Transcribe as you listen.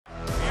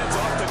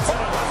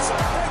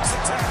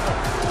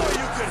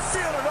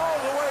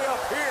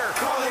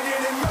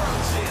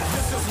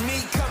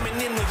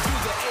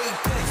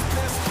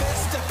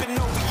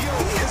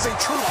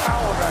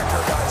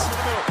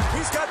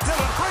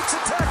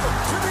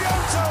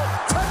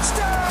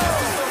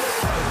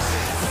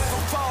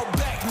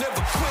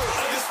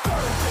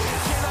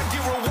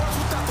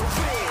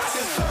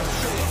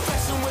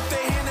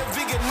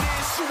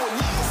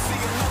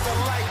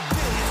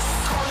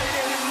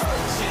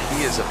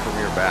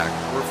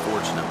back. We're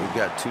fortunate. We've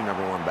got two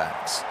 #1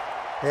 backs.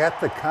 At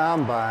the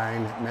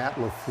Combine, Matt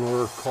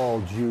LaFleur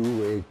called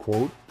you a,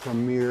 quote,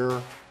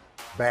 premier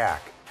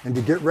back. And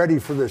to get ready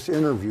for this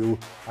interview,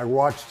 I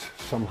watched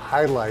some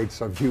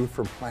highlights of you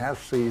from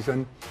last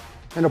season,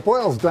 and it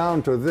boils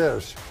down to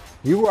this.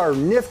 You are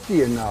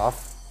nifty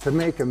enough to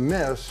make a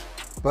miss,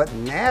 but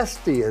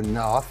nasty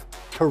enough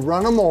to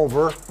run them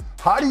over.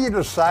 How do you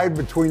decide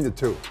between the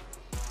two?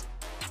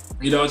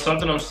 You know, it's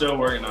something I'm still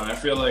working on. I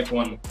feel like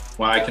when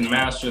I can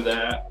master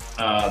that,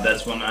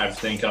 that's when I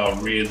think I'll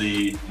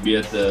really be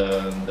at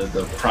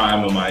the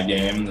prime of my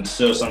game. It's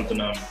still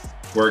something I'm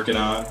working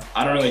on.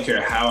 I don't really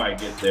care how I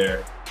get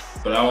there,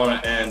 but I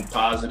want to end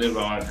positive.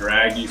 I want to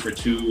drag you for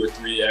 2 or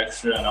 3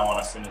 extra, and I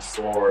want to finish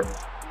forward.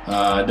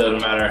 It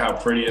doesn't matter how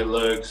pretty it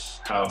looks,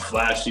 how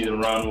flashy the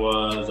run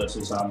was. That's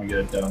just how I'm going to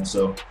get it done.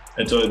 So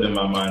it's always been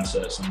my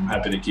mindset, so I'm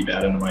happy to keep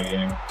adding to my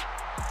game.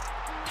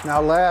 Now,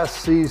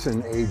 last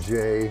season,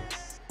 AJ,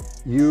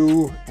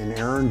 you and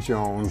Aaron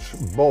Jones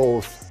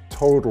both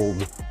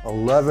totaled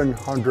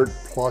 1,100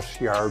 plus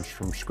yards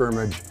from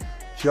scrimmage.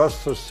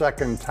 Just the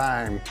second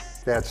time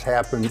that's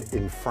happened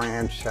in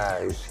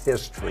franchise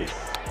history.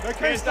 They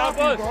can't stop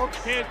us.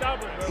 Can't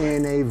stop us.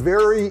 In a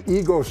very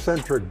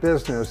egocentric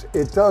business,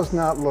 it does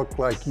not look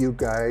like you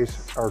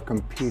guys are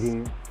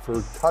competing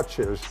for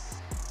touches.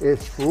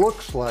 It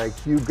looks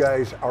like you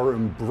guys are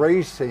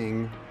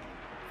embracing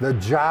the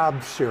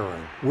job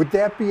sharing. Would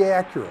that be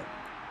accurate?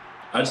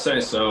 I'd say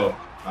so.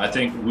 I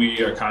think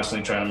we are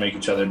constantly trying to make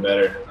each other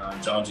better.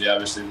 Jonesy,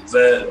 obviously the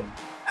vet,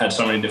 had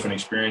so many different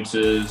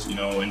experiences. You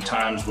know, in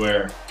times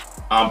where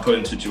I'm put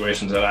in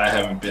situations that I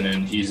haven't been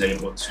in, he's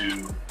able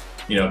to,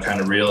 you know, kind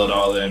of reel it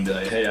all in and be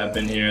like, hey, I've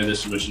been here,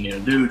 this is what you need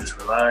to do, just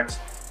relax.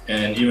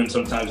 And even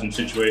sometimes in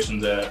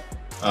situations that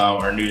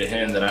are new to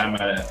him that I might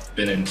have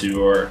been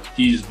into, or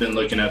he's been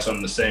looking at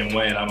something the same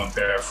way and I'm a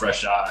pair of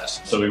fresh eyes.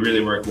 So we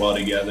really work well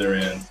together,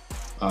 and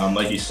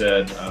like you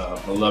said,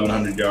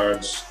 1,100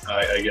 yards,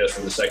 I guess,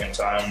 for the second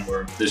time.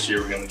 This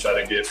year we're going to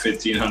try to get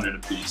 1,500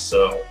 apiece.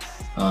 So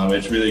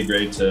it's really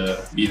great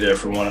to be there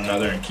for one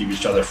another and keep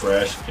each other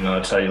fresh. You know,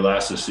 that's how you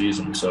last the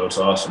season, so it's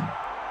awesome.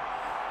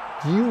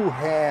 Do you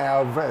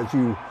have, as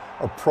you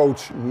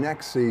approach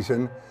next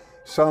season,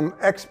 some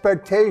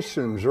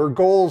expectations or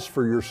goals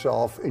for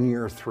yourself in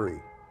year 3?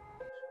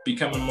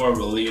 Becoming more of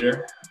a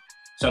leader.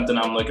 Something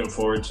I'm looking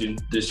forward to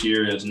this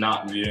year is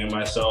not viewing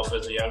myself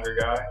as a younger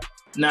guy.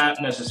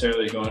 Not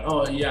necessarily going,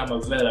 oh yeah, I'm a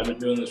vet, I've been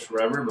doing this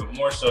forever, but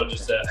more so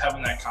just that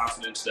having that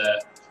confidence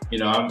that, you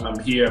know, I'm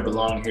here, I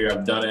belong here,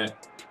 I've done it.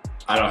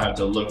 I don't have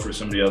to look for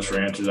somebody else for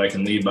answers. I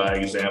can lead by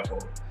example.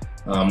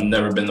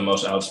 Never been the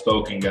most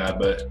outspoken guy,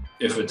 but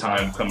if a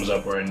time comes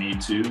up where I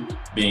need to,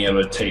 being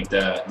able to take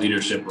that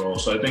leadership role.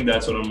 So I think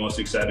that's what I'm most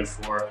excited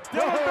for.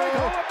 Big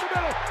hole up the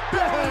middle.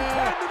 Dillon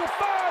 10 to the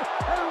 5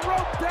 and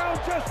rope down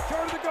just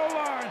short of the goal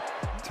line.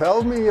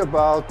 Tell me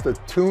about the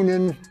Tune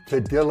In to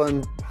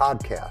Dillon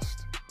podcast.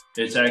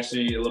 It's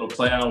actually a little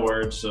play on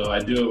words. So I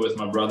do it with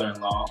my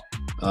brother-in-law.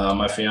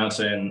 My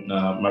fiance and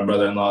my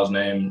brother-in-law's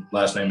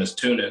last name is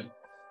Tunin,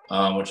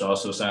 which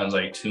also sounds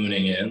like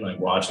tuning in, like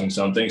watching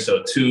something.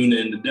 So Tune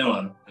In to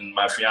Dillon. And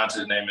my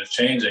fiance's name is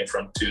changing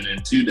from Tune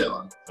In to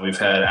Dillon. We've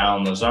had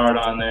Alan Lazard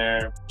on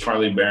there,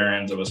 Charlie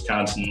Barron's, a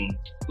Wisconsin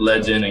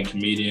legend and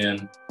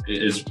comedian.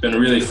 It's been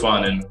really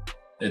fun. And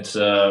it's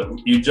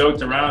you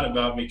joked around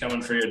about me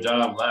coming for your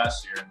job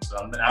last year, and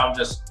so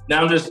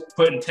now I'm just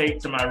putting tape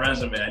to my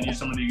resume. I need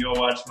somebody to go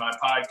watch my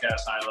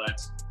podcast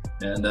highlights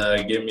and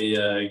give me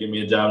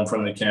a job in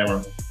front of the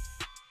camera.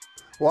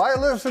 Well, I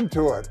listened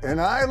to it,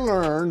 and I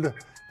learned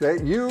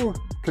that you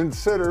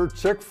consider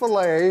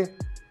Chick-fil-A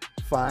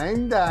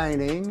fine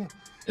dining,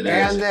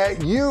 and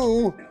that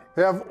you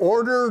have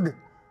ordered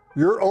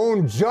your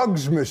own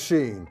jugs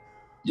machine.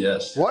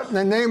 Yes. What in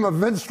the name of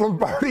Vince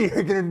Lombardi are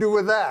you going to do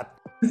with that?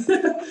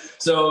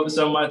 So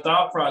my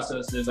thought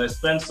process is I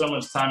spend so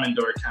much time in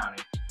Door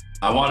County.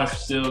 I want to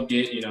still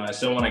get, you know, I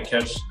still want to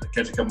catch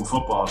a couple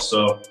footballs.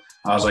 So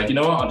I was like, you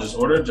know what, I'll just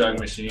order a jug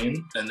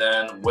machine, and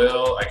then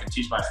I can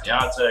teach my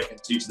fiance, I can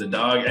teach the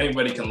dog,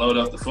 anybody can load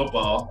up the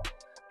football,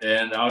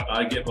 and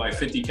I get like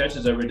 50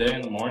 catches every day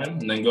in the morning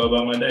and then go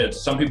about my day.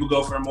 Some people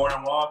go for a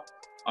morning walk.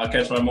 I'll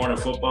catch my morning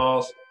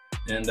footballs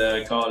and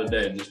call it a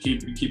day. Just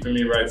keeping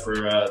me right for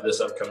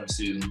this upcoming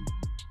season.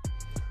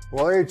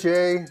 Well,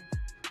 AJ,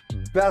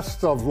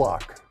 best of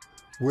luck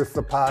with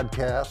the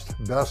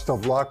podcast, best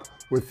of luck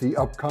with the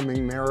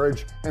upcoming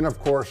marriage, and of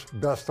course,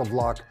 best of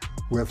luck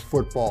with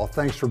football.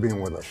 Thanks for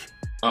being with us.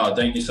 Oh,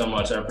 thank you so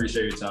much. I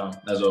appreciate your time,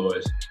 as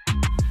always.